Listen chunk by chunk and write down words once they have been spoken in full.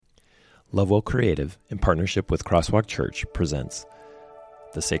Lovewell Creative, in partnership with Crosswalk Church, presents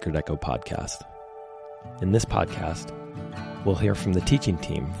the Sacred Echo Podcast. In this podcast, we'll hear from the teaching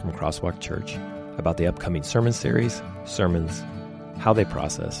team from Crosswalk Church about the upcoming sermon series, sermons, how they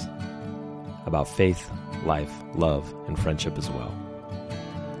process, about faith, life, love, and friendship as well.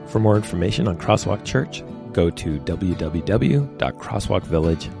 For more information on Crosswalk Church, go to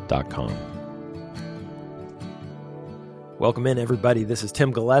www.crosswalkvillage.com. Welcome in, everybody. This is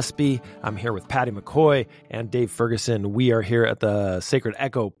Tim Gillespie. I'm here with Patty McCoy and Dave Ferguson. We are here at the Sacred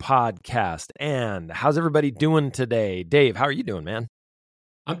Echo Podcast. And how's everybody doing today? Dave, how are you doing, man?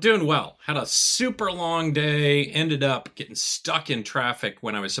 I'm doing well. Had a super long day. Ended up getting stuck in traffic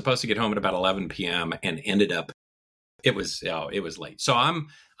when I was supposed to get home at about 11 p.m. and ended up it was late. So I'm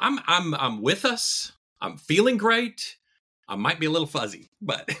with us. I'm feeling great. I might be a little fuzzy,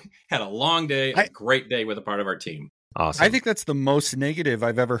 but had a long day, a great day with a part of our team. Awesome. I think that's the most negative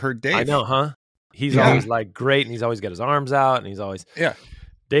I've ever heard Dave. I know, huh? He's always like great, and he's always got his arms out, and he's always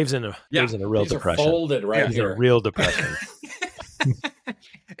Dave's in a real depression. Folded right here. He's in a real depression.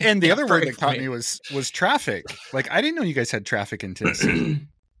 And the other word that caught me was traffic. Like, I didn't know you guys had traffic in Tennessee.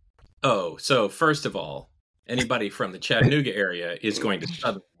 So first of all, anybody from the Chattanooga area is going to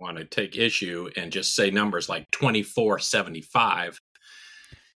suddenly want to take issue and just say numbers like 2475.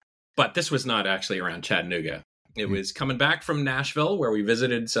 But this was not actually around Chattanooga. It was coming back from Nashville, where we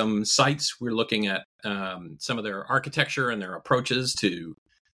visited some sites. We're looking at some of their architecture and their approaches to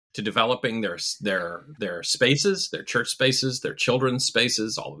developing their spaces, their church spaces, their children's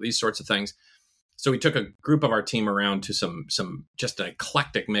spaces, all of these sorts of things. So we took a group of our team around to some just an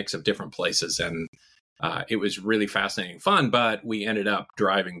eclectic mix of different places, and it was really fascinating fun. But we ended up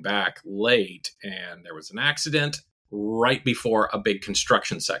driving back late, and there was an accident right before a big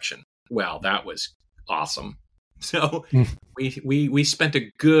construction section. Well, that was awesome. So we spent a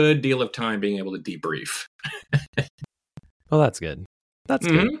good deal of time being able to debrief. Well, that's good. That's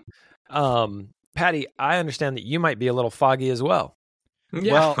good. Patty, I understand that you might be a little foggy as well.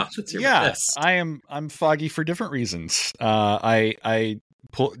 Yeah, I'm foggy for different reasons. I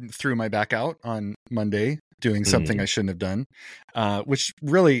threw my back out on Monday doing something I shouldn't have done, which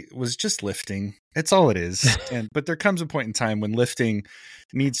really was just lifting. It's all it is. But there comes a point in time when lifting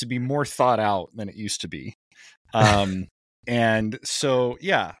needs to be more thought out than it used to be. And so,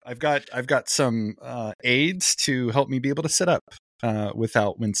 I've got some aids to help me be able to sit up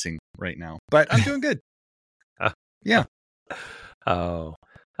without wincing right now, but I'm doing good. Yeah. Oh,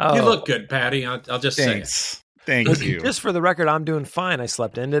 you look good, Patty. I'll just say it. Thank you. Just for the record, I'm doing fine. I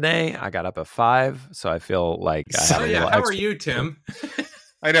slept in today. I got up at 5, so I feel like I have a little how are you, Tim?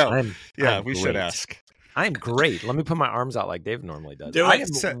 I know. I'm we should ask. I'm great. Let me put my arms out like Dave normally does. I am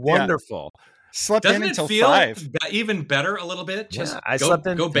wonderful. Slept Doesn't in until it feel 5. Even better a little bit? Just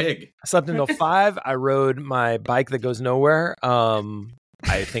go big. I slept until 5. I rode my bike that goes nowhere.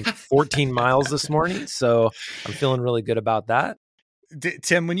 I think 14 miles this morning. So I'm feeling really good about that.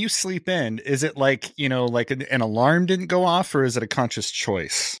 Tim, when you sleep in, is it like an alarm didn't go off, or is it a conscious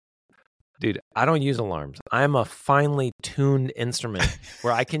choice? Dude, I don't use alarms. I'm a finely tuned instrument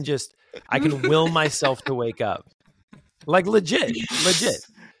where I can will myself to wake up. Like legit.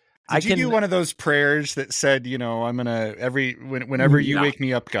 Did you do one of those prayers that said, I'm gonna whenever you wake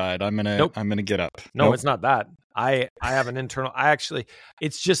me up, God, I'm gonna get up? No, It's not that. I have an internal.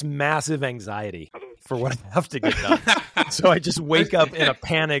 It's just massive anxiety for what I have to get done. So I just wake up in a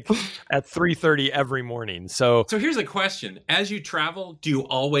panic at 3:30 every morning. So here's a question: as you travel, do you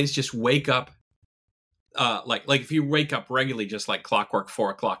always just wake up? Like if you wake up regularly, just like clockwork,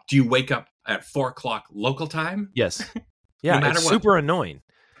 4:00, do you wake up at 4:00 local time? Yes. Yeah, no it's super annoying.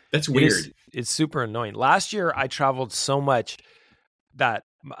 That's weird. It's super annoying. Last year, I traveled so much that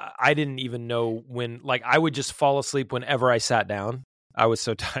I didn't even know when, like, I would just fall asleep whenever I sat down. I was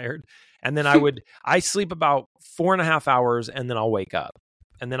so tired. And then I sleep about 4.5 hours and then I'll wake up.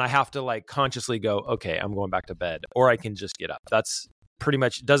 And then I have to like consciously go, okay, I'm going back to bed, or I can just get up. That's pretty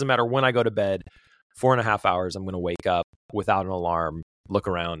much, it doesn't matter when I go to bed, 4.5 hours, I'm going to wake up without an alarm, look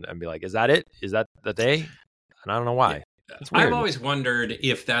around and be like, is that it? Is that the day? And I don't know why. Yeah. I've always wondered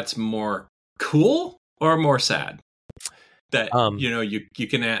if that's more cool or more sad that, you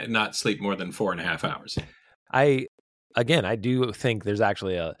can not sleep more than 4.5 hours. I do think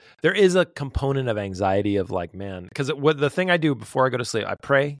there is a component of anxiety of like, man, because the thing I do before I go to sleep, I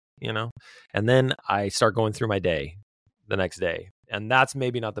pray, and then I start going through my day the next day. And that's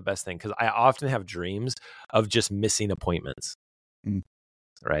maybe not the best thing, because I often have dreams of just missing appointments.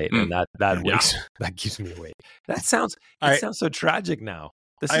 Right. And that keeps me awake. That sounds so tragic now.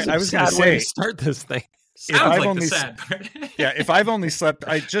 This is a sad way to start this thing. Sounds like the sad part. Yeah, if I've only slept,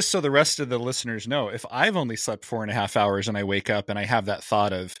 just so the rest of the listeners know, if I've only slept 4.5 hours and I wake up and I have that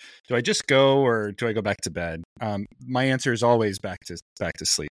thought of, do I just go or do I go back to bed? My answer is always back to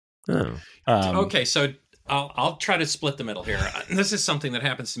sleep. Oh. Okay, so I'll try to split the middle here. This is something that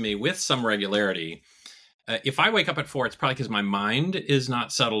happens to me with some regularity. If I wake up at 4, it's probably because my mind is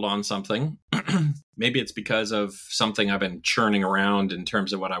not settled on something. Maybe it's because of something I've been churning around in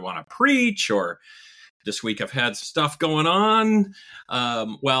terms of what I want to preach, or this week I've had stuff going on.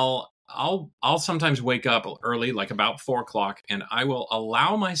 Well, I'll sometimes wake up early, like about 4 o'clock, and I will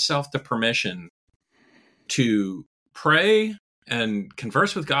allow myself the permission to pray and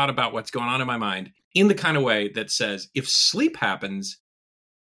converse with God about what's going on in my mind in the kind of way that says, if sleep happens,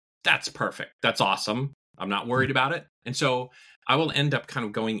 that's perfect. That's awesome. I'm not worried about it. And so I will end up kind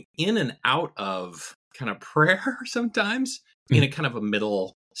of going in and out of kind of prayer sometimes in a kind of a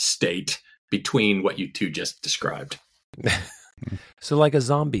middle state between what you two just described. So like a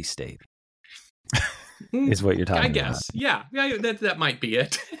zombie state is what you're talking about. I guess. Yeah, that might be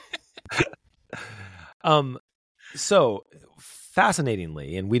it. So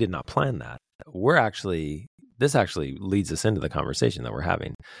fascinatingly, and we did not plan that, this actually leads us into the conversation that we're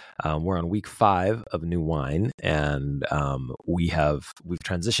having. We're on week 5 of new wine, and we've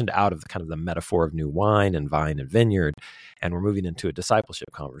transitioned out of kind of the metaphor of new wine and vine and vineyard, and we're moving into a discipleship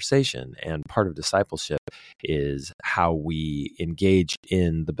conversation. And part of discipleship is how we engage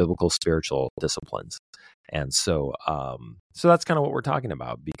in the biblical spiritual disciplines. And so that's kind of what we're talking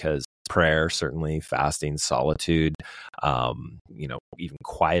about, because prayer, certainly, fasting, solitude, even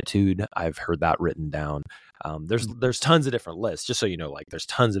quietude. I've heard that written down. There's tons of different lists, just so you know, like there's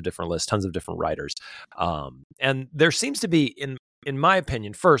tons of different lists, tons of different writers. And there seems to be, in my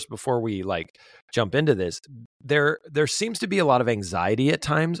opinion, first, before we jump into this, there seems to be a lot of anxiety at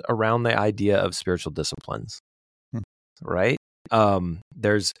times around the idea of spiritual disciplines, right?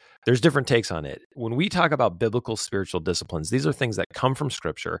 There's different takes on it. When we talk about biblical spiritual disciplines, these are things that come from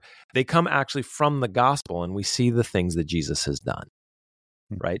Scripture. They come actually from the gospel, and we see the things that Jesus has done,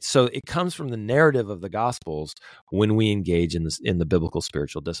 right? So it comes from the narrative of the Gospels when we engage in the biblical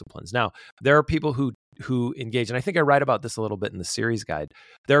spiritual disciplines. Now, there are people who engage, and I think I write about this a little bit in the series guide.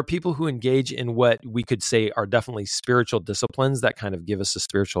 There are people who engage in what we could say are definitely spiritual disciplines that kind of give us a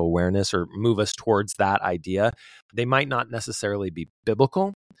spiritual awareness or move us towards that idea. They might not necessarily be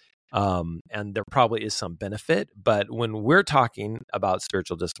biblical, and there probably is some benefit. But when we're talking about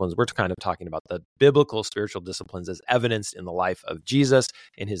spiritual disciplines, we're kind of talking about the biblical spiritual disciplines as evidenced in the life of Jesus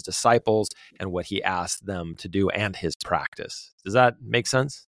and his disciples and what he asked them to do and his practice. Does that make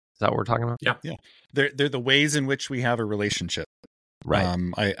sense? Is that what we're talking about? Yeah. They're the ways in which we have a relationship. Right.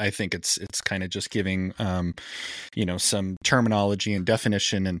 I think it's kind of just giving, some terminology and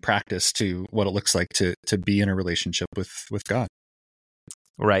definition and practice to what it looks like to be in a relationship with God.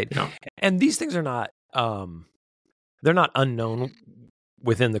 Right. Yeah. And these things are not, they're not unknown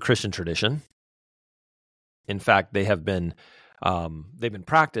within the Christian tradition. In fact, they have been, they've been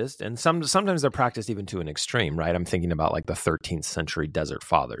practiced, and sometimes they're practiced even to an extreme, right? I'm thinking about the 13th century desert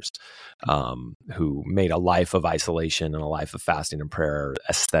fathers, who made a life of isolation and a life of fasting and prayer,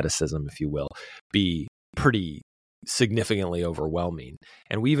 asceticism, if you will, be pretty significantly overwhelming.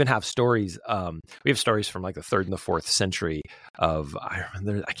 And we even have stories, from the 3rd and the 4th century of,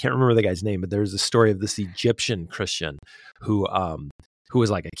 I can't remember the guy's name, but there's a story of this Egyptian Christian who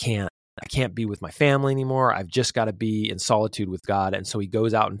was like, I can't be with my family anymore. I've just got to be in solitude with God. And so he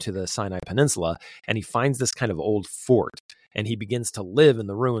goes out into the Sinai Peninsula and he finds this kind of old fort, and he begins to live in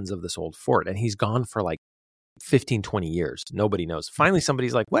the ruins of this old fort. And he's gone for 15, 20 years. Nobody knows. Finally,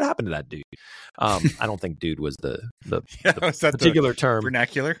 somebody's like, what happened to that dude? I don't think dude was the particular term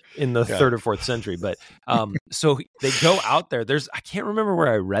vernacular in the 3rd or 4th century. But so they go out there. I can't remember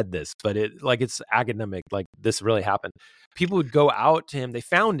where I read this, but it's academic. This really happened. People would go out to him. They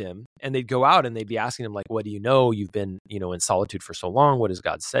found him, and they'd go out and they'd be asking him, what do you know? You've been, in solitude for so long. What has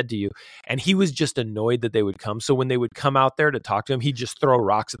God said to you? And he was just annoyed that they would come. So when they would come out there to talk to him, he'd just throw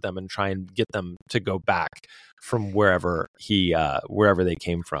rocks at them and try and get them to go back from wherever they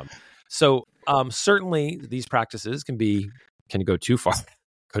came from. So certainly these practices can go too far.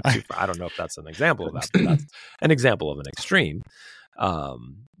 I don't know if that's an example of that, but that's an example of an extreme.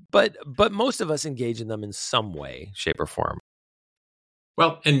 But most of us engage in them in some way, shape, or form.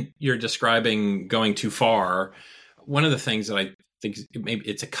 Well, and you're describing going too far. One of the things that I think maybe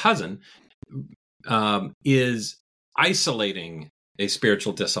it's a cousin is isolating a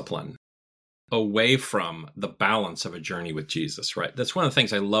spiritual discipline away from the balance of a journey with Jesus, right? That's one of the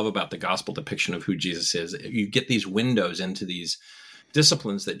things I love about the gospel depiction of who Jesus is. You get these windows into these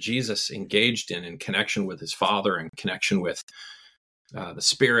disciplines that Jesus engaged in connection with his Father and connection with the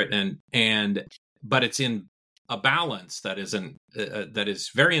Spirit, but it's in a balance that is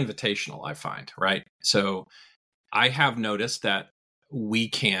very invitational, I find, right? So I have noticed that we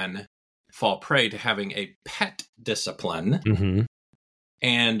can fall prey to having a pet discipline Mm-hmm.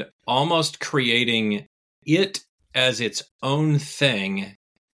 and almost creating it as its own thing,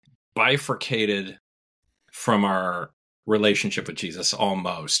 bifurcated from our relationship with Jesus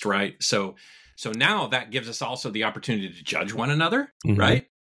almost, right? So now that gives us also the opportunity to judge one another, Mm-hmm. right?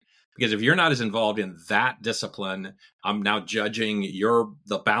 Because if you're not as involved in that discipline, I'm now judging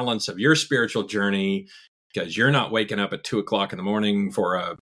the balance of your spiritual journey because you're not waking up at 2:00 in the morning for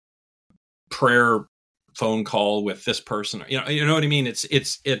a prayer phone call with this person. You know what I mean? It's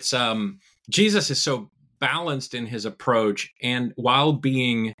Jesus is so balanced in his approach, and while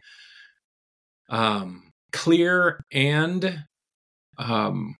being clear and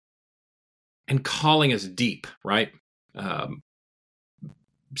calling us deep, right?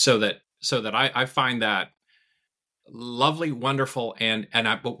 So that I find that lovely, wonderful,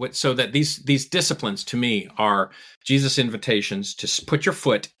 so that these disciplines to me are Jesus' invitations to put your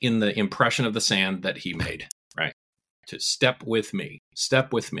foot in the impression of the sand that he made, right? To step with me.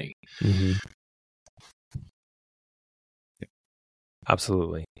 Mm-hmm.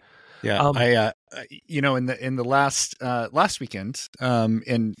 Absolutely. Yeah, in the last weekend,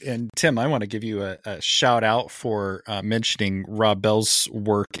 and Tim, I want to give you a shout out for mentioning Rob Bell's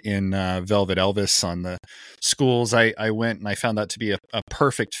work in Velvet Elvis on the schools. I went and I found that to be a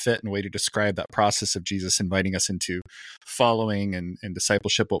perfect fit and way to describe that process of Jesus inviting us into following and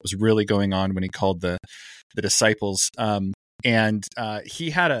discipleship, what was really going on when he called the disciples. And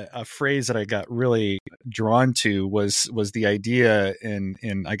he had a phrase that I got really drawn to was the idea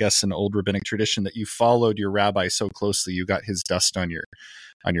in I guess an old rabbinic tradition that you followed your rabbi so closely you got his dust on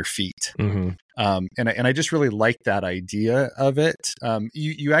your feet. Mm-hmm. And I just really like that idea of it.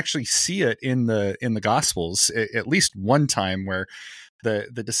 You actually see it in the Gospels at least one time where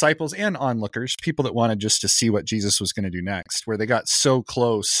the disciples and onlookers, people that wanted just to see what Jesus was going to do next, where they got so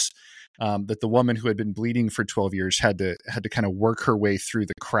close that the woman who had been bleeding for 12 years had to kind of work her way through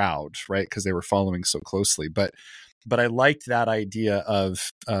the crowd, right? Because they were following so closely. But I liked that idea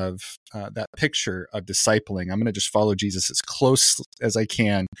of that picture of discipling. I'm going to just follow Jesus as close as I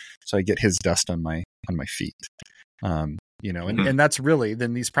can, so I get his dust on my feet. And that's really,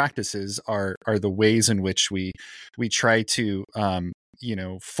 then these practices are the ways in which we try to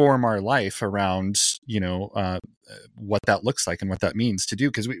form our life around what that looks like and what that means to do,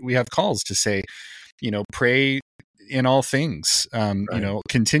 because we have calls to say, pray in all things, right.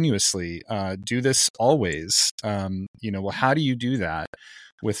 Continuously, do this always. Well, how do you do that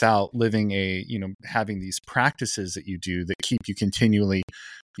without living having these practices that you do that keep you continually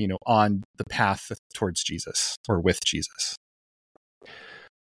on the path towards Jesus or with Jesus?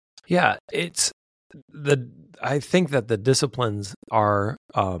 Yeah, I think that the disciplines are,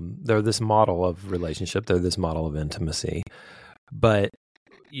 they're this model of relationship, they're this model of intimacy. But,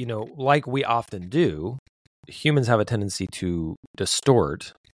 like we often do, humans have a tendency to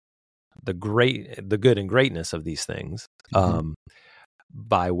distort the good and greatness of these things,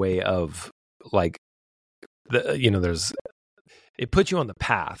 by way of it puts you on the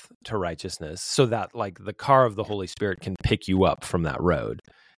path to righteousness so that the car of the Holy Spirit can pick you up from that road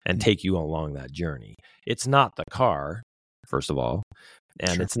and take you along that journey. It's not the car, first of all,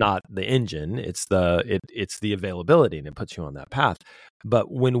 and It's not the engine. It's the availability, and it puts you on that path.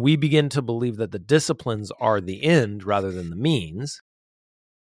 But when we begin to believe that the disciplines are the end rather than the means,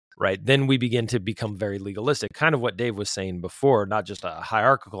 right, then we begin to become very legalistic. Kind of what Dave was saying before, not just a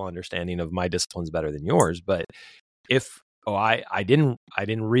hierarchical understanding of my discipline's better than yours, but if I didn't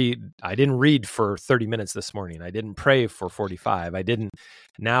read for 30 minutes this morning. I didn't pray for 45.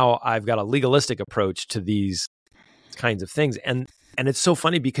 Now I've got a legalistic approach to these kinds of things. And it's so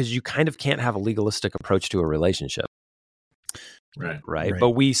funny because you kind of can't have a legalistic approach to a relationship. Right.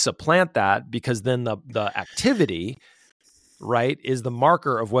 But we supplant that because then the activity, right, is the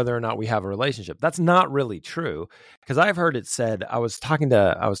marker of whether or not we have a relationship. That's not really true, because I've heard it said. I was talking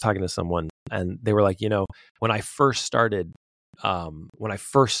to someone, and they were like, when I first started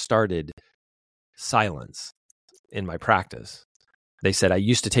silence in my practice, they said I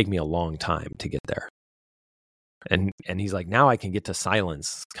used to take me a long time to get there, and he's like, now I can get to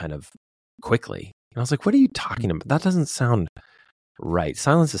silence kind of quickly. And I was like, what are you talking about? That doesn't sound right.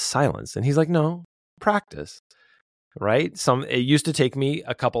 Silence is silence. And he's like, no, practice. Right? It used to take me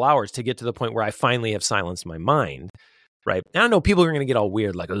a couple hours to get to the point where I finally have silenced my mind. Right? And I know people are going to get all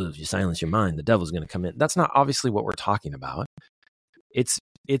weird, like, oh, if you silence your mind, the devil's going to come in. That's not obviously what we're talking about. it's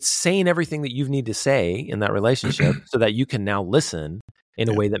saying everything that you need to say in that relationship so that you can now listen in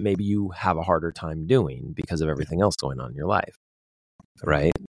a way that maybe you have a harder time doing because of everything else going on in your life.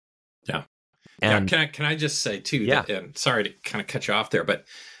 Right? Yeah. And can I just say too, yeah. that, and sorry to kind of cut you off there, but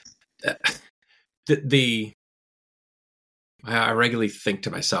I regularly think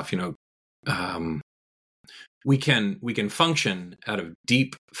to myself, we can function out of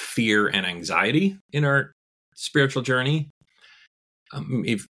deep fear and anxiety in our spiritual journey.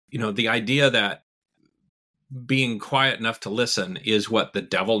 If the idea that being quiet enough to listen is what the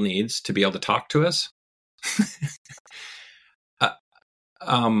devil needs to be able to talk to us.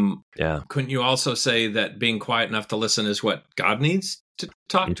 Couldn't you also say that being quiet enough to listen is what God needs to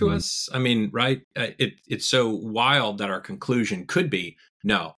talk to us? I mean, right? It's so wild that our conclusion could be,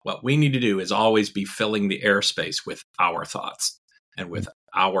 no, what we need to do is always be filling the airspace with our thoughts and with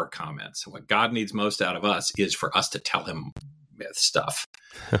our comments. What God needs most out of us is for us to tell him stuff,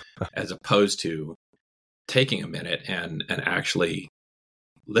 as opposed to taking a minute and actually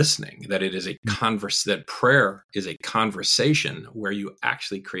listening. That it is that prayer is a conversation where you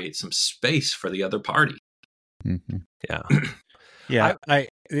actually create some space for the other party. Mm-hmm. Yeah. Yeah.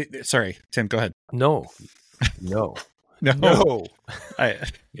 Sorry, Tim, go ahead. No. You go. No, I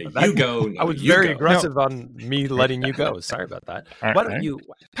was very aggressive on me letting you go. Sorry about that. Why don't you,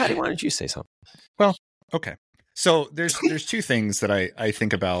 Patty? Why don't you say something? Well, okay. So there's two things that I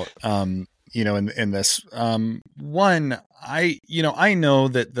think about, in this. One, I know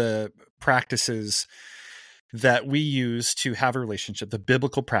that the practices that we use to have a relationship, the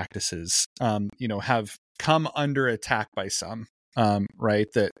biblical practices, have come under attack by some. Right.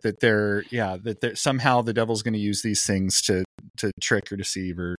 That they're somehow the devil's going to use these things to trick or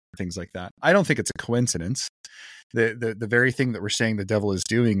deceive or things like that. I don't think it's a coincidence. The very thing that we're saying the devil is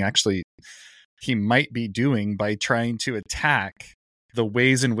doing, actually, he might be doing by trying to attack the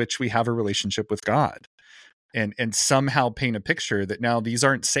ways in which we have a relationship with God, and somehow paint a picture that now these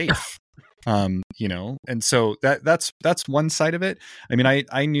aren't safe. And so that's one side of it. I mean,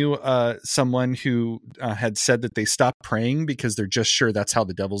 I knew someone who had said that they stopped praying because they're just sure that's how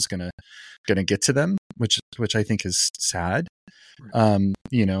the devil's gonna get to them, which I think is sad. And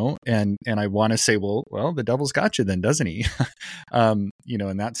I want to say, well, the devil's got you then, doesn't he? In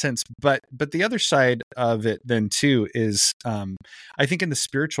that sense. But the other side of it then too is, I think in the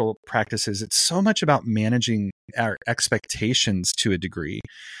spiritual practices, it's so much about managing our expectations to a degree.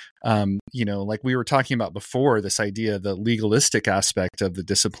 Like we were talking about before, this idea, the legalistic aspect of the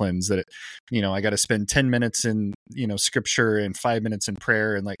disciplines, that, I got to spend 10 minutes in, scripture and 5 minutes in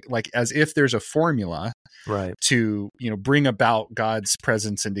prayer, and like as if there's a formula, right, to, bring about God's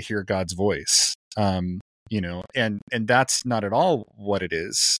presence and to hear God's voice. And that's not at all what it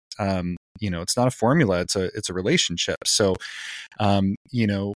is. It's not a formula. It's a relationship. So,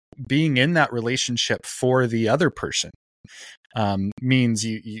 being in that relationship for the other person, means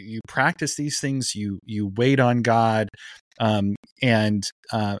you practice these things, you wait on God, and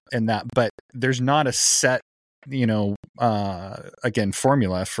that, but there's not a set,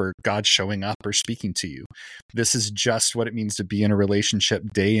 formula for God showing up or speaking to you. This is just what it means to be in a relationship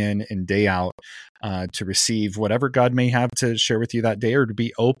day in and day out, to receive whatever God may have to share with you that day, or to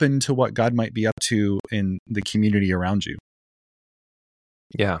be open to what God might be up to in the community around you.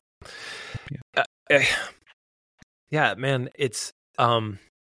 Yeah. Yeah, man, it's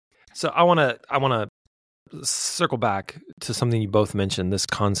so I want to circle back to something you both mentioned, this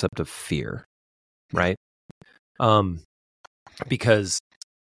concept of fear, right? Because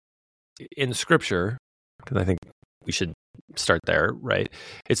in scripture, because I think we should start there, right?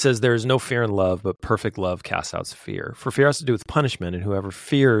 It says there is no fear in love, but perfect love casts out fear. For fear has to do with punishment, and whoever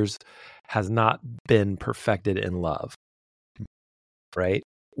fears has not been perfected in love. Right?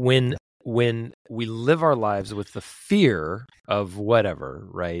 When we live our lives with the fear of whatever,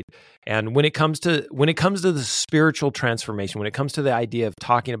 right? And when it comes to the spiritual transformation, when it comes to the idea of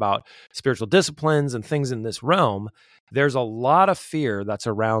talking about spiritual disciplines and things in this realm, there's a lot of fear that's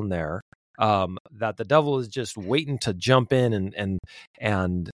around there, that the devil is just waiting to jump in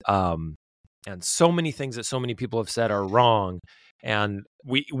and so many things that so many people have said are wrong. And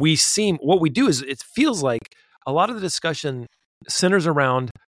what we do is, it feels like a lot of the discussion centers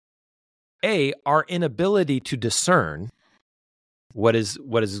around our inability to discern what is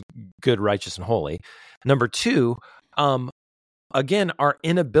good, righteous, and holy. Number two, again, our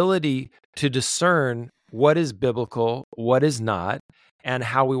inability to discern what is biblical, what is not, and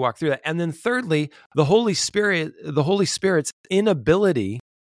how we walk through that. And then thirdly, the Holy Spirit's inability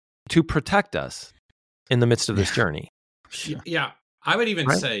to protect us in the midst of this journey. Yeah. I would even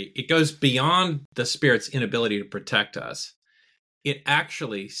say it goes beyond the Spirit's inability to protect us. it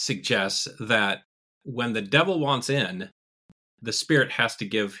actually suggests that when the devil wants in, the Spirit has to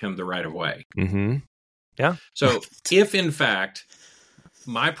give him the right of way. Mm-hmm. Yeah. So if, in fact,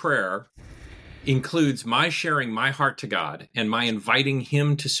 my prayer includes my sharing my heart to God and my inviting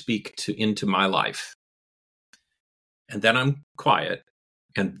him to speak into my life, and then I'm quiet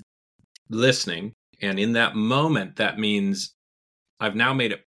and listening, and in that moment, that means I've now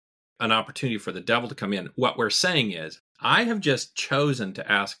made it an opportunity for the devil to come in. What we're saying is, I have just chosen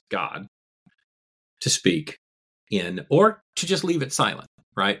to ask God to speak in, or to just leave it silent,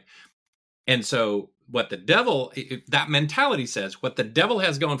 right? And so what the devil, that mentality says, what the devil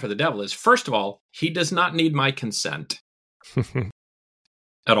has going for the devil is, first of all, he does not need my consent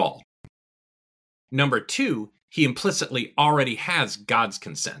at all. Number two, he implicitly already has God's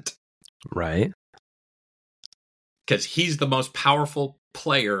consent. Right. Because he's the most powerful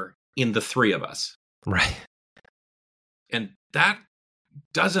player in the three of us. Right. And that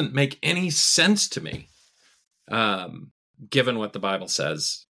doesn't make any sense to me, given what the Bible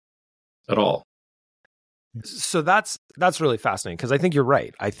says at all. So that's really fascinating, because I think you're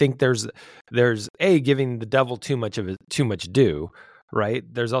right. I think there's giving the devil too much due, right?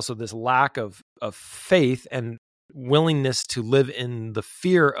 There's also this lack of faith and willingness to live in the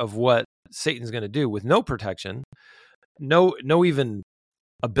fear of what Satan's going to do, with no protection, no even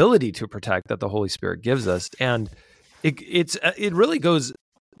ability to protect that the Holy Spirit gives us. And it really goes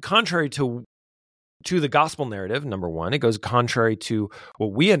contrary to the gospel narrative. Number one, it goes contrary to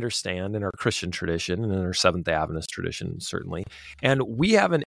what we understand in our Christian tradition and in our Seventh-day Adventist tradition, certainly. And we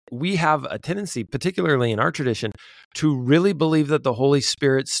have a tendency, particularly in our tradition, to really believe that the Holy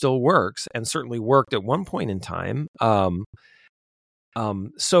Spirit still works, and certainly worked at one point in time.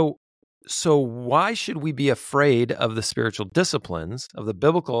 So why should we be afraid of the spiritual disciplines of the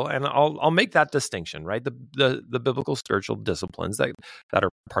biblical? And I'll make that distinction, right? The biblical spiritual disciplines that are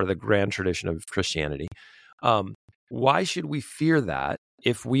part of the grand tradition of Christianity. Why should we fear that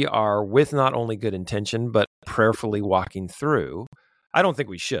if we are, with not only good intention but prayerfully walking through? I don't think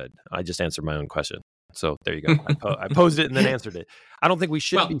we should. I just answered my own question. So there you go. I posed it and then answered it. I don't think we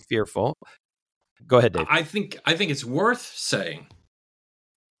should be fearful. Go ahead, Dave. I think it's worth saying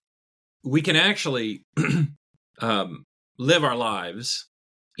we can actually live our lives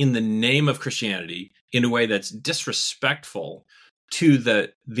in the name of Christianity in a way that's disrespectful to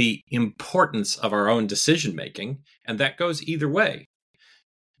the importance of our own decision making, and that goes either way.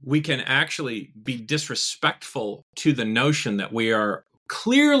 We can actually be disrespectful to the notion that we are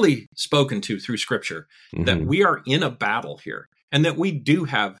clearly spoken to through Scripture, mm-hmm. that we are in a battle here, and that we do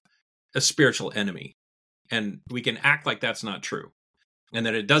have a spiritual enemy, and we can act like that's not true, and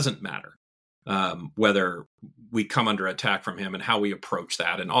that it doesn't matter whether we come under attack from him and how we approach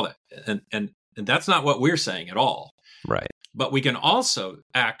that and all that. And that's not what we're saying at all. Right. But we can also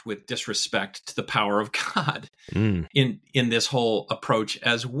act with disrespect to the power of God in this whole approach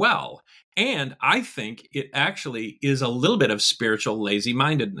as well. And I think it actually is a little bit of spiritual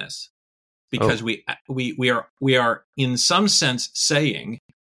lazy-mindedness, because we are in some sense saying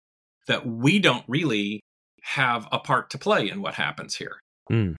that we don't really have a part to play in what happens here.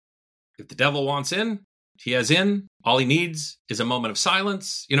 If the devil wants in, he has in. All he needs is a moment of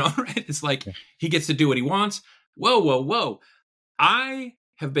silence, right? It's like he gets to do what he wants. Whoa. I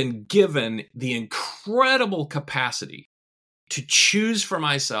have been given the incredible capacity to choose for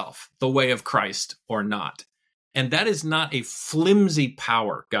myself the way of Christ or not. And that is not a flimsy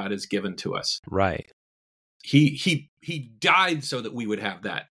power God has given to us. Right. He died so that we would have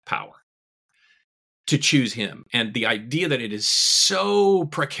that power to choose him. And the idea that it is so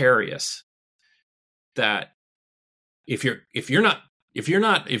precarious that if your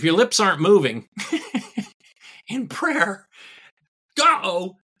lips aren't moving in prayer,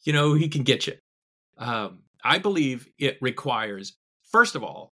 he can get you. I believe it requires, first of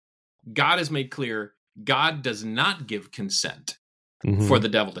all, God has made clear God does not give consent for the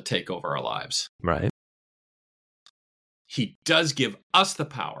devil to take over our lives. Right. He does give us the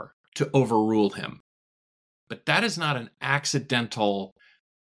power to overrule him. But that is not an accidental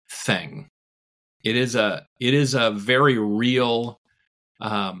thing. It is a very real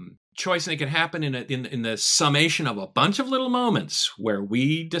choice, and it can happen in the summation of a bunch of little moments where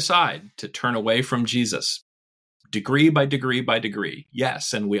we decide to turn away from Jesus, degree by degree by degree.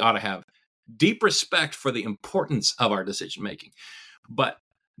 Yes, and we ought to have deep respect for the importance of our decision making, but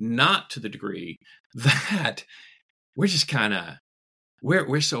not to the degree that we're just kind of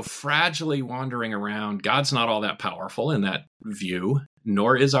we're so fragilely wandering around. God's not all that powerful in that view,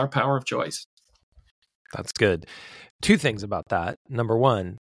 nor is our power of choice. That's good. Two things about that. Number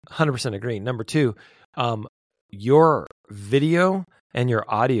one, 100% agree. Number two, your video and your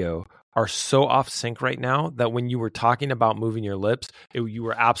audio are so off sync right now that when you were talking about moving your lips, you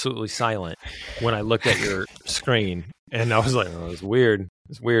were absolutely silent when I looked at your screen. And I was like, oh, it's weird.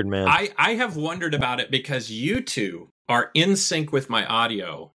 It's weird, man. I have wondered about it because you two are in sync with my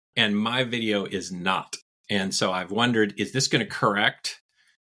audio and my video is not. And so I've wondered, is this going to correct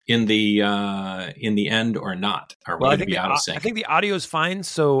in the end or not? Are we going to be out of sync? I think the audio is fine.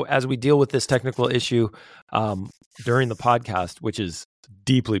 So as we deal with this technical issue during the podcast, which is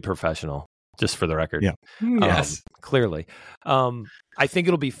deeply professional, just for the record. Yeah. Yes. Clearly. I think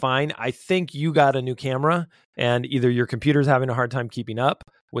it'll be fine. I think you got a new camera and either your computer's having a hard time keeping up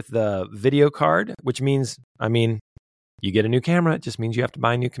with the video card, which means, you get a new camera, it just means you have to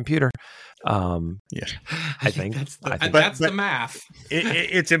buy a new computer. I think that's the math.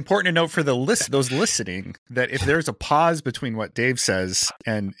 It's important to note for those listening that if there's a pause between what Dave says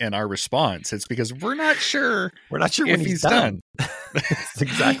and our response, it's because we're not sure when he's done. That's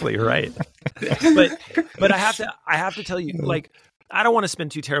exactly right. But I have to tell you, like, I don't want to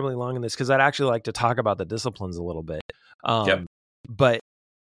spend too terribly long on this because I'd actually like to talk about the disciplines a little bit. But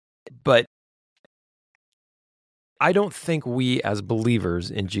I don't think we as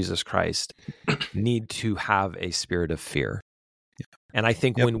believers in Jesus Christ need to have a spirit of fear. And I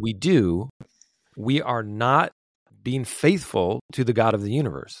think when we do, we are not being faithful to the God of the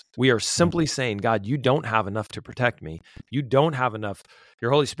universe. We are simply saying, God, you don't have enough to protect me. You don't have enough. Your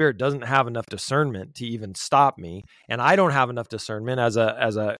Holy Spirit doesn't have enough discernment to even stop me. And I don't have enough discernment as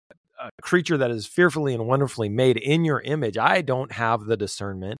a creature that is fearfully and wonderfully made in your image. I don't have the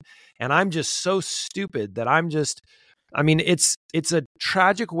discernment. And I'm just so stupid that it's a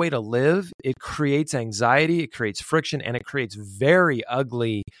tragic way to live. It creates anxiety, it creates friction, and it creates very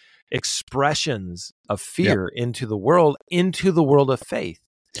ugly expressions of fear into the world of faith.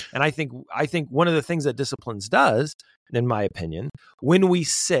 And I think one of the things that disciplines does, in my opinion, when we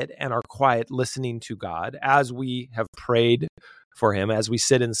sit and are quiet listening to God, as we have prayed for him, as we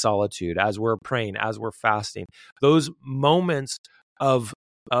sit in solitude, as we're praying, as we're fasting, those moments of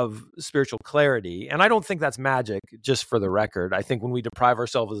spiritual clarity. And I don't think that's magic, just for the record. I think when we deprive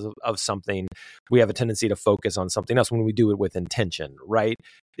ourselves of something, we have a tendency to focus on something else when we do it with intention, right?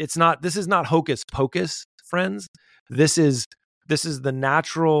 This is not hocus pocus, friends. This is the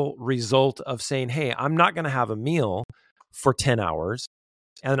natural result of saying, hey, I'm not going to have a meal for 10 hours.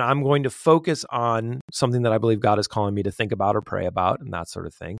 And I'm going to focus on something that I believe God is calling me to think about or pray about and that sort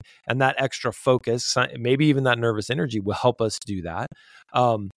of thing. And that extra focus, maybe even that nervous energy, will help us do that.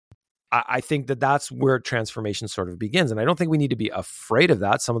 I think that's where transformation sort of begins. And I don't think we need to be afraid of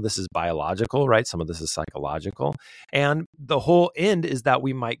that. Some of this is biological, right? Some of this is psychological. And the whole end is that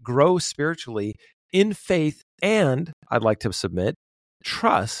we might grow spiritually in faith and, I'd like to submit,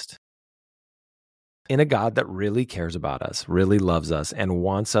 trust in a God that really cares about us, really loves us, and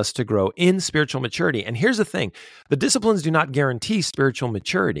wants us to grow in spiritual maturity. And here's the thing, the disciplines do not guarantee spiritual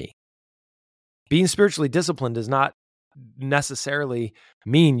maturity. Being spiritually disciplined does not necessarily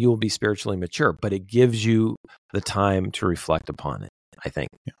mean you will be spiritually mature, but it gives you the time to reflect upon it, I think.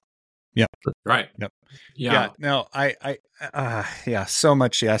 Yeah. Right. Yep. Yeah. No, so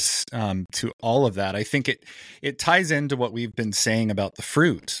much yes to all of that. I think it ties into what we've been saying about the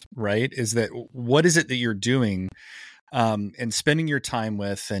fruit, right? Is that what is it that you're doing and spending your time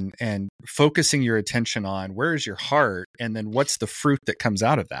with and focusing your attention on? Where is your heart? And then what's the fruit that comes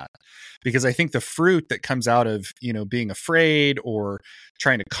out of that? Because I think the fruit that comes out of, being afraid or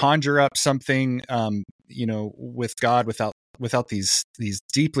trying to conjure up something, with God without these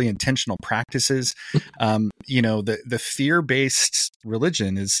deeply intentional practices, the fear-based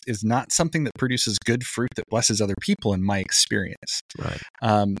religion is not something that produces good fruit that blesses other people, in my experience. Right.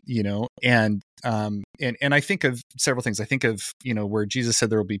 And I think of several things. I think of, where Jesus said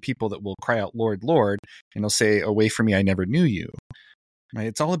there will be people that will cry out, Lord, Lord, and they'll say, away from me, I never knew you. Right?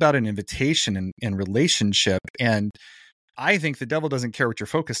 It's all about an invitation and relationship. And I think the devil doesn't care what you're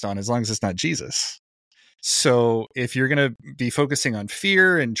focused on as long as it's not Jesus. So if you're going to be focusing on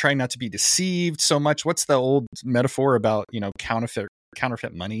fear and trying not to be deceived so much, what's the old metaphor about, counterfeit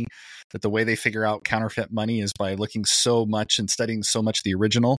money, that the way they figure out counterfeit money is by looking so much and studying so much the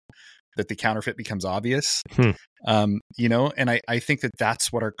original that the counterfeit becomes obvious. And I think that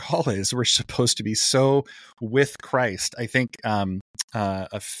that's what our call is. We're supposed to be so with Christ. I think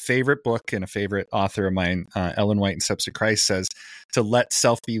a favorite book and a favorite author of mine, Ellen White and Steps to Christ, says to let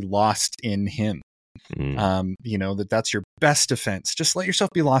self be lost in him. That's your best defense. Just let yourself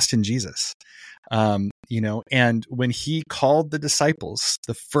be lost in Jesus. And when he called the disciples,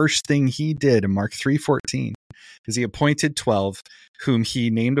 the first thing he did in Mark 3:14 is he appointed 12 whom he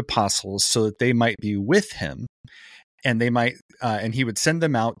named apostles so that they might be with him, and they might, and he would send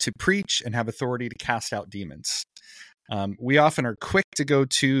them out to preach and have authority to cast out demons. We often are quick to go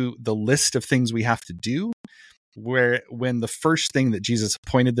to the list of things we have to do, when the first thing that Jesus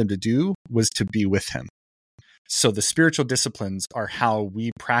appointed them to do was to be with him. So the spiritual disciplines are how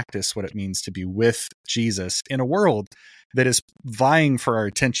we practice what it means to be with Jesus in a world that is vying for our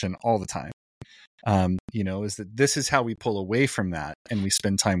attention all the time. Is that this is how we pull away from that and we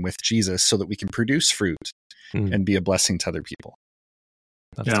spend time with Jesus so that we can produce fruit and be a blessing to other people.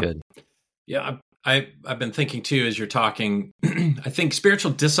 That's good. Yeah. I've been thinking too, as you're talking, I think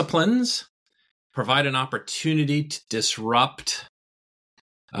spiritual disciplines provide an opportunity to disrupt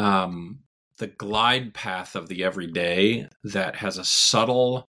the glide path of the everyday that has a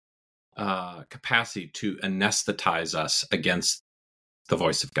subtle capacity to anesthetize us against the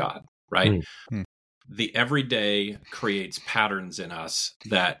voice of God, right? Mm-hmm. The everyday creates patterns in us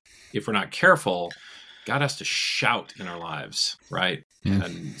that, if we're not careful, God has to shout in our lives, right? Mm-hmm.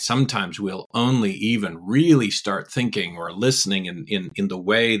 And sometimes we'll only even really start thinking or listening in the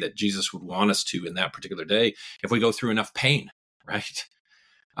way that Jesus would want us to in that particular day if we go through enough pain, right?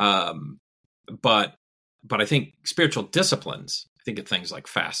 But I think spiritual disciplines, I think of things like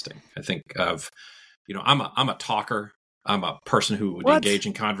fasting. I think of, I'm a talker. I'm a person who would engage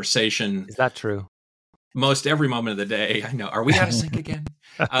in conversation. Is that true? Most every moment of the day. I know. Are we out of sync again?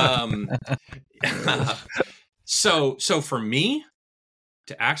 So for me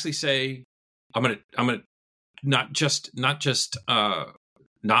to actually say, I'm gonna not just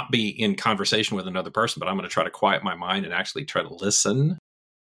not be in conversation with another person, but I'm going to try to quiet my mind and actually try to listen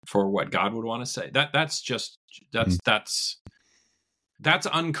for what God would want to say. That's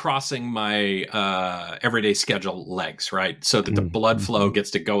uncrossing my everyday schedule legs, right? So that the blood flow gets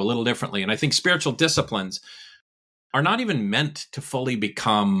to go a little differently. And I think spiritual disciplines are not even meant to fully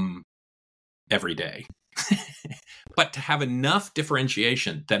become everyday, but to have enough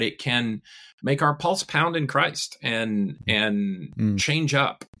differentiation that it can make our pulse pound in Christ and change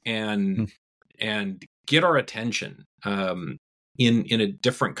up and get our attention in a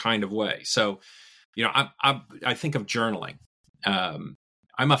different kind of way. So, I think of journaling. I'm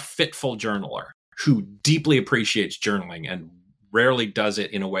a fitful journaler who deeply appreciates journaling and rarely does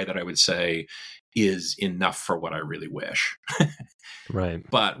it in a way that I would say is enough for what I really wish. Right.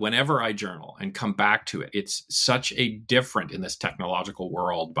 But whenever I journal and come back to it, it's such a different in this technological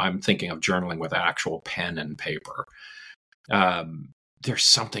world. I'm thinking of journaling with actual pen and paper. There's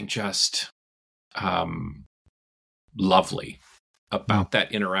something just lovely about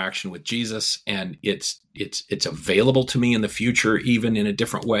that interaction with Jesus, and it's available to me in the future, even in a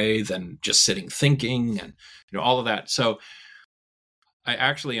different way than just sitting thinking and all of that. So I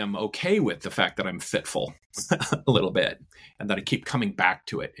actually am okay with the fact that I'm fitful a little bit, and that I keep coming back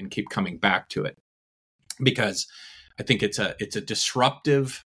to it because I think it's a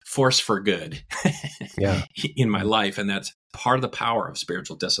disruptive force for good in my life, and that's part of the power of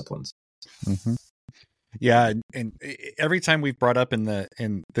spiritual disciplines. Mm-hmm. Yeah, and every time we've brought up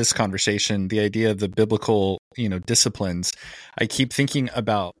in this conversation the idea of the biblical, disciplines, I keep thinking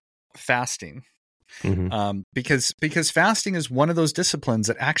about fasting, because fasting is one of those disciplines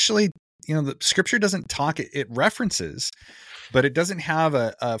that actually, the Scripture doesn't talk. It references, but it doesn't have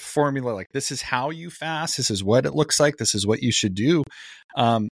a formula like this is how you fast. This is what it looks like. This is what you should do.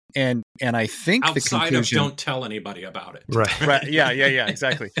 And I think outside the conclusion, of don't tell anybody about it. Right. Yeah,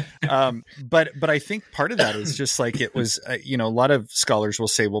 exactly. But I think part of that is just like it was, a lot of scholars will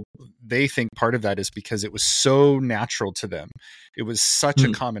say, well, they think part of that is because it was so natural to them. It was such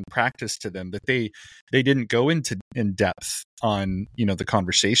a common practice to them that they didn't go in depth on, the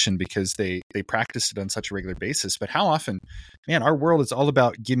conversation because they practiced it on such a regular basis. But how often, man, our world is all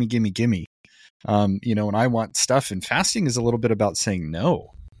about gimme, gimme, gimme. And I want stuff, and fasting is a little bit about saying no.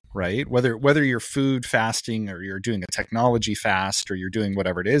 Right. Whether you're food fasting or you're doing a technology fast or you're doing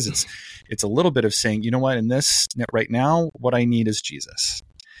whatever it is, it's a little bit of saying, you know what, in this right now, what I need is Jesus.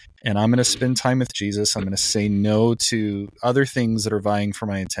 And I'm going to spend time with Jesus. I'm going to say no to other things that are vying for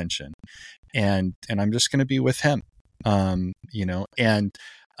my attention. And I'm just going to be with him. But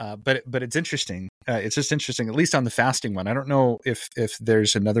it's interesting. It's just interesting, at least on the fasting one. I don't know if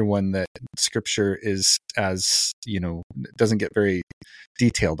there's another one that Scripture is as, doesn't get very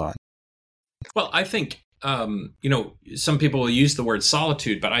detailed on. Well, I think, some people will use the word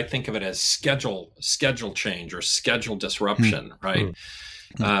solitude, but I think of it as schedule change or schedule disruption, right?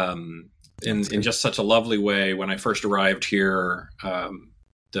 In just such a lovely way. When I first arrived here,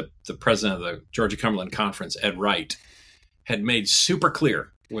 the president of the Georgia Cumberland Conference, Ed Wright, had made super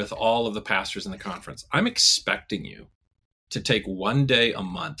clear with all of the pastors in the conference, I'm expecting you to take one day a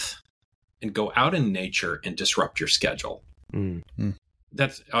month and go out in nature and disrupt your schedule.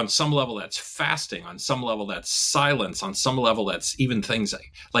 That's on some level, that's fasting. On some level, that's silence. On some level, that's even things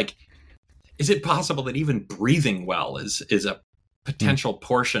like, is it possible that even breathing well is a potential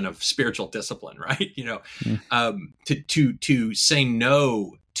portion of spiritual discipline, right? To say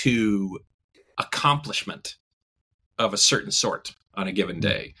no to accomplishment of a certain sort on a given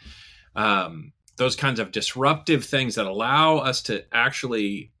day. Those kinds of disruptive things that allow us to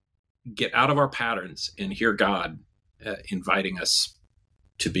actually get out of our patterns and hear God inviting us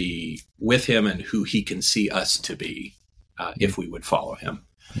to be with him and who he can see us to be if we would follow him.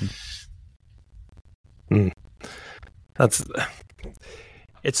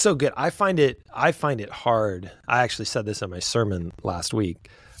 It's so good. I find it hard. I actually said this in my sermon last week.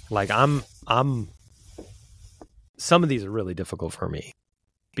 Like some of these are really difficult for me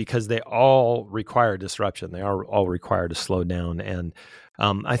because they all require disruption. They are all required to slow down. And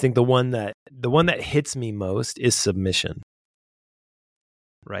I think the one that hits me most is submission.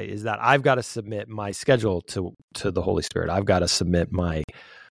 Right? Is that I've got to submit my schedule to the Holy Spirit. I've got to submit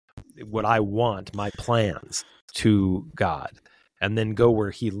what I want, my plans to God, and then go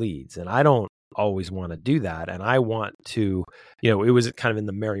where he leads. And I don't always want to do that. And I want to, it was kind of in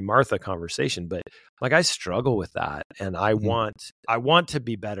the Mary Martha conversation, but like I struggle with that. And I want to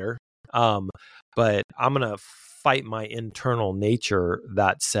be better. But I'm going to fight my internal nature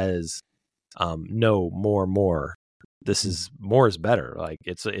that says, no, more. This is more is better. Like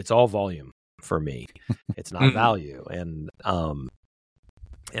it's all volume for me. It's not value. And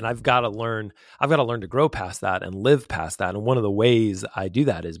I've got to learn to grow past that and live past that. And one of the ways I do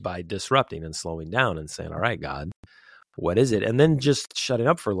that is by disrupting and slowing down and saying, all right, God, what is it? And then just shutting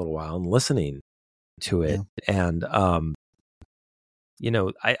up for a little while and listening to it. Yeah. And,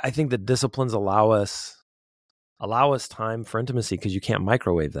 I think the disciplines allow us time for intimacy because you can't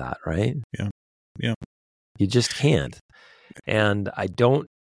microwave that, right? Yeah. Yeah. You just can't. And I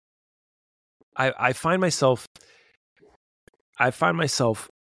find myself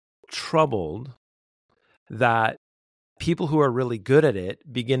troubled that people who are really good at it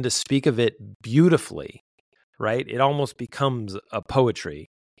begin to speak of it beautifully, right? It almost becomes a poetry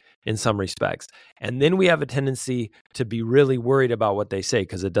in some respects. And then we have a tendency to be really worried about what they say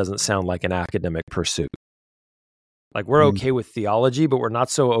because it doesn't sound like an academic pursuit. Like we're okay with theology, but we're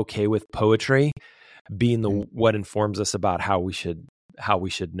not so okay with poetry being what informs us about how we should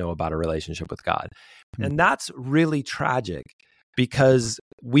know about a relationship with God. And that's really tragic because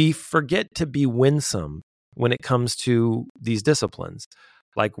we forget to be winsome when it comes to these disciplines.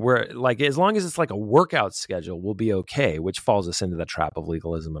 Like as long as it's like a workout schedule, we'll be okay, which falls us into the trap of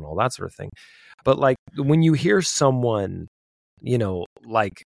legalism and all that sort of thing. But like when you hear someone,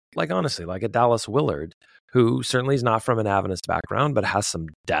 like honestly, like a Dallas Willard, who certainly is not from an Adventist background, but has some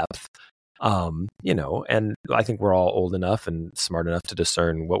depth, and I think we're all old enough and smart enough to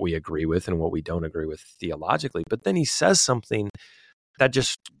discern what we agree with and what we don't agree with theologically. But then he says something that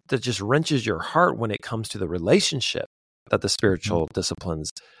just wrenches your heart when it comes to the relationship that the spiritual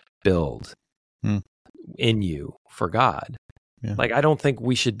disciplines build in you for God. Yeah. Like, I don't think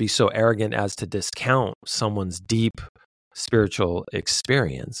we should be so arrogant as to discount someone's deep spiritual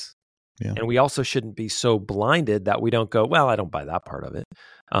experience. Yeah. And we also shouldn't be so blinded that we don't go, well, I don't buy that part of it.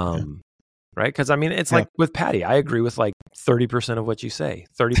 Right? Because it's like with Patty, I agree with like 30% of what you say.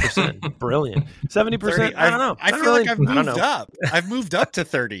 30%, brilliant. 70%, I don't know. I feel like I've moved up. I've moved up to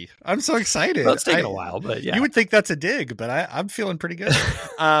 30. I'm so excited. Well, it's taken a while, but yeah. You would think that's a dig, but I'm feeling pretty good.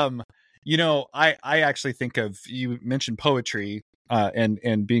 I actually think of, you mentioned poetry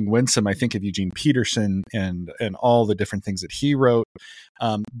and being winsome. I think of Eugene Peterson and all the different things that he wrote.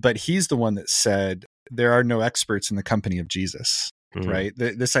 But he's the one that said, there are no experts in the company of Jesus. Right.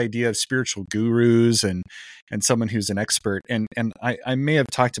 This idea of spiritual gurus and someone who's an expert. And I may have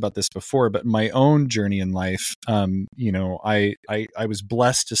talked about this before, but my own journey in life, I was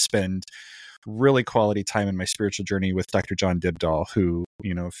blessed to spend really quality time in my spiritual journey with Dr. John Dibdahl, who,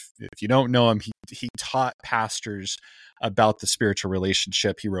 if you don't know him, he taught pastors about the spiritual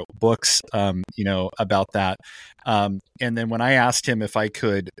relationship. He wrote books, about that. And then when I asked him if I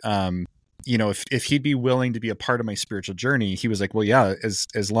could, if he'd be willing to be a part of my spiritual journey, he was like, well, yeah,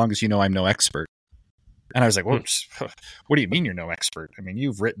 as long as I'm no expert. And I was like, well, what do you mean you're no expert? I mean,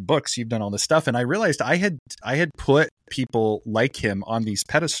 you've written books, you've done all this stuff. And I realized I had put people like him on these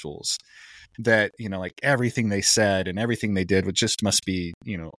pedestals that, like everything they said and everything they did just must be,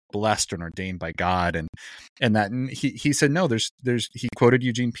 blessed and ordained by God. And he said, no, he quoted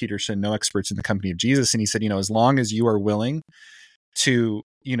Eugene Peterson, no experts in the company of Jesus. And he said, as long as you are willing to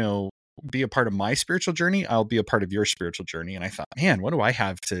be a part of my spiritual journey, I'll be a part of your spiritual journey. And I thought, man, what do I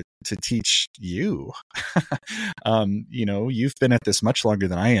have to teach you? You've been at this much longer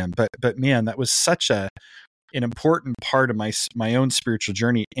than I am, but man, that was such an important part of my own spiritual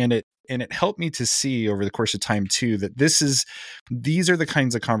journey. And it helped me to see over the course of time too, that these are the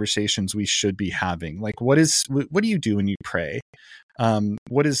kinds of conversations we should be having. Like, what do you do when you pray?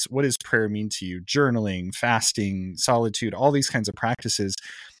 What does prayer mean to you? Journaling, fasting, solitude, all these kinds of practices,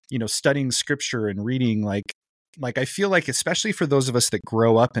 studying scripture and reading, like I feel like, especially for those of us that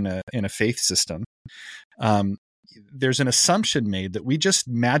grow up in a faith system, there's an assumption made that we just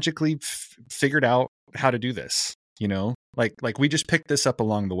magically figured out how to do this, like we just picked this up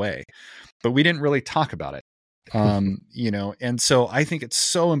along the way, but we didn't really talk about it. And so I think it's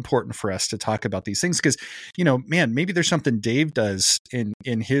so important for us to talk about these things because, man, maybe there's something Dave does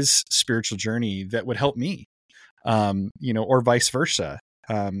in his spiritual journey that would help me, or vice versa.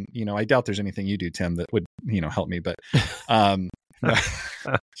 I doubt there's anything you do, Tim, that would, help me, but,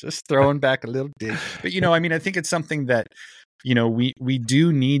 just throwing back a little dig, but, I think it's something that, we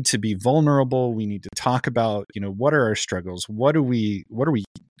do need to be vulnerable. We need to talk about, what are our struggles? What are we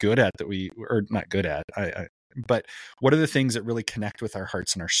good at that or not good at? But what are the things that really connect with our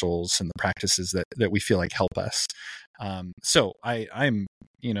hearts and our souls and the practices that we feel like help us? So I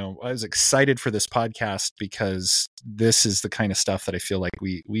was excited for this podcast because this is the kind of stuff that I feel like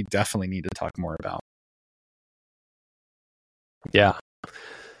we definitely need to talk more about. Yeah,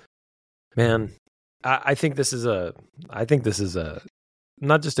 man, I think this is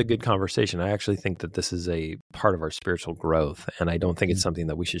not just a good conversation. I actually think that this is a part of our spiritual growth, and I don't think it's something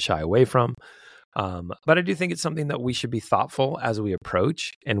that we should shy away from. But I do think it's something that we should be thoughtful as we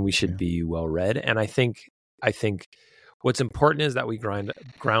approach, and we should be well read. And I think what's important is that we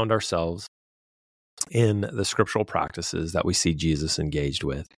ground ourselves in the scriptural practices that we see Jesus engaged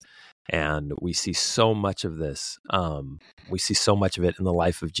with. And we see so much of this. We see so much of it in the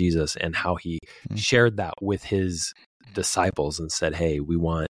life of Jesus and how he shared that with his disciples and said, hey,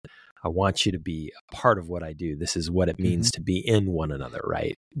 I want you to be a part of what I do. This is what it means to be in one another,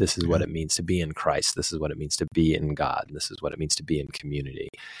 right? This is what it means to be in Christ. This is what it means to be in God. This is what it means to be in community.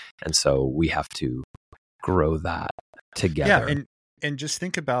 And so we have to grow that together. Yeah, and just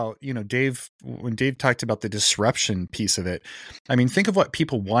think about, Dave, when Dave talked about the disruption piece of it, I mean, think of what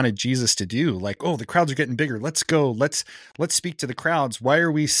people wanted Jesus to do. Like, oh, the crowds are getting bigger. Let's go. Let's speak to the crowds. Why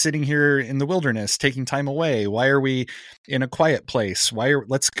are we sitting here in the wilderness taking time away? Why are we in a quiet place?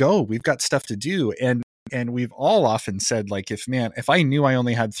 Let's go. We've got stuff to do. And we've all often said, like, if I knew I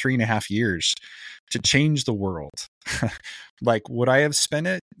only had 3.5 years to change the world, like, would I have spent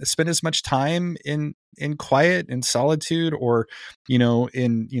as much time in quiet and solitude, or,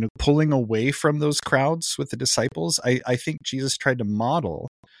 in pulling away from those crowds with the disciples? I think Jesus tried to model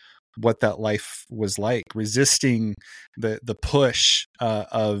what that life was like, resisting the push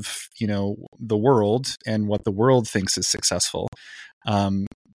of, the world and what the world thinks is successful,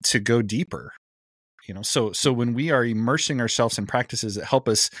 to go deeper. So when we are immersing ourselves in practices that help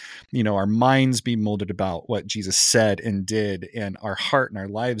us, our minds be molded about what Jesus said and did, and our heart and our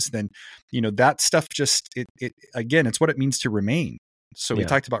lives, then, that stuff just, again, it's what it means to remain. So we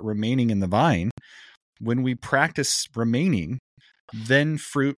talked about remaining in the vine. When we practice remaining, then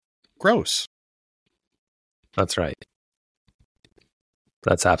fruit grows. That's right.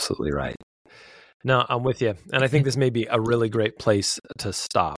 That's absolutely right. No, I'm with you. And I think this may be a really great place to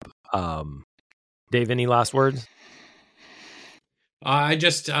stop. Dave, any last words? I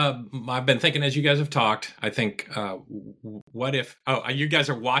just, I've been thinking as you guys have talked, I think, what if, you guys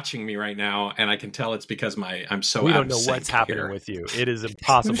are watching me right now, and I can tell it's because I'm so we don't know what's happening with you. It is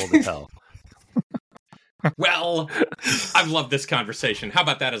impossible to tell. Well, I've loved this conversation. How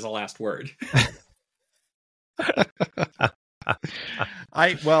about that as a last word?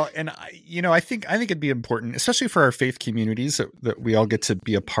 I think it'd be important, especially for our faith communities that we all get to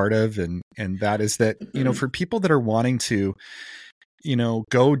be a part of. And that is that, for people that are wanting to,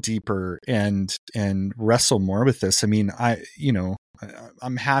 go deeper and wrestle more with this. I mean,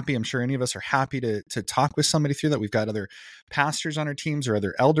 I'm happy. I'm sure any of us are happy to talk with somebody through that. We've got other pastors on our teams or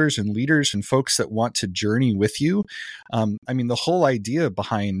other elders and leaders and folks that want to journey with you. I mean, the whole idea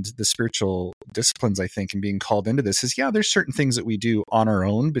behind the spiritual disciplines, I think, and being called into this is, there's certain things that we do on our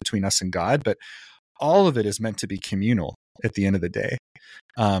own between us and God, but all of it is meant to be communal at the end of the day.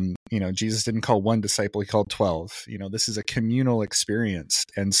 Jesus didn't call one disciple, he called 12. This is a communal experience.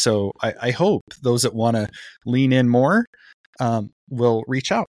 And so I hope those that want to lean in more will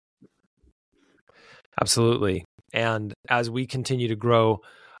reach out. Absolutely. And as we continue to grow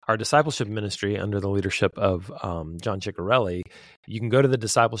our discipleship ministry under the leadership of John Ciccarelli, you can go to the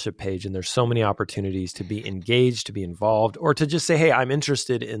discipleship page, and there's so many opportunities to be engaged, to be involved, or to just say, hey, I'm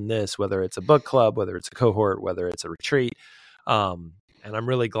interested in this, whether it's a book club, whether it's a cohort, whether it's a retreat. And I'm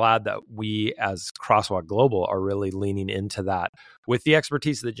really glad that we as Crosswalk Global are really leaning into that with the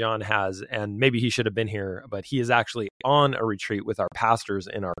expertise that John has. And maybe he should have been here, but he is actually on a retreat with our pastors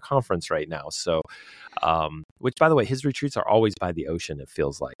in our conference right now. So, which, by the way, his retreats are always by the ocean, it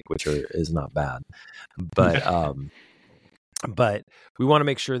feels like, which is not bad. But we want to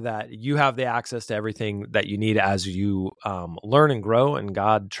make sure that you have the access to everything that you need as you learn and grow, and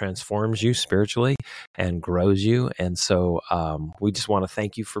God transforms you spiritually and grows you. And so we just want to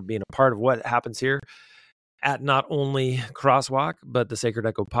thank you for being a part of what happens here at not only Crosswalk, but the Sacred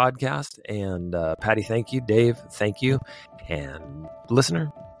Echo podcast. And Patty, thank you. Dave, thank you. And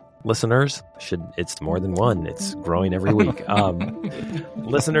listeners, it's more than one. It's growing every week.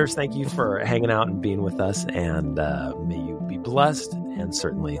 Listeners, thank you for hanging out and being with us, and may you be blessed and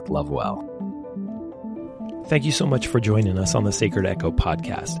certainly love well. Thank you so much for joining us on the Sacred Echo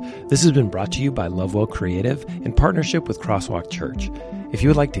podcast. This has been brought to you by Lovewell Creative in partnership with Crosswalk Church. If you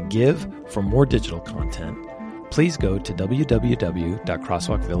would like to give for more digital content, please go to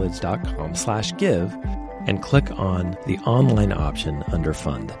www.crosswalkvillage.com/give and click on the online option under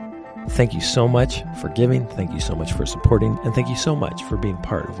Fund. Thank you so much for giving. Thank you so much for supporting. And thank you so much for being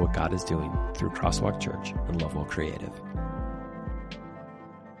part of what God is doing through Crosswalk Church and Lovewell Creative.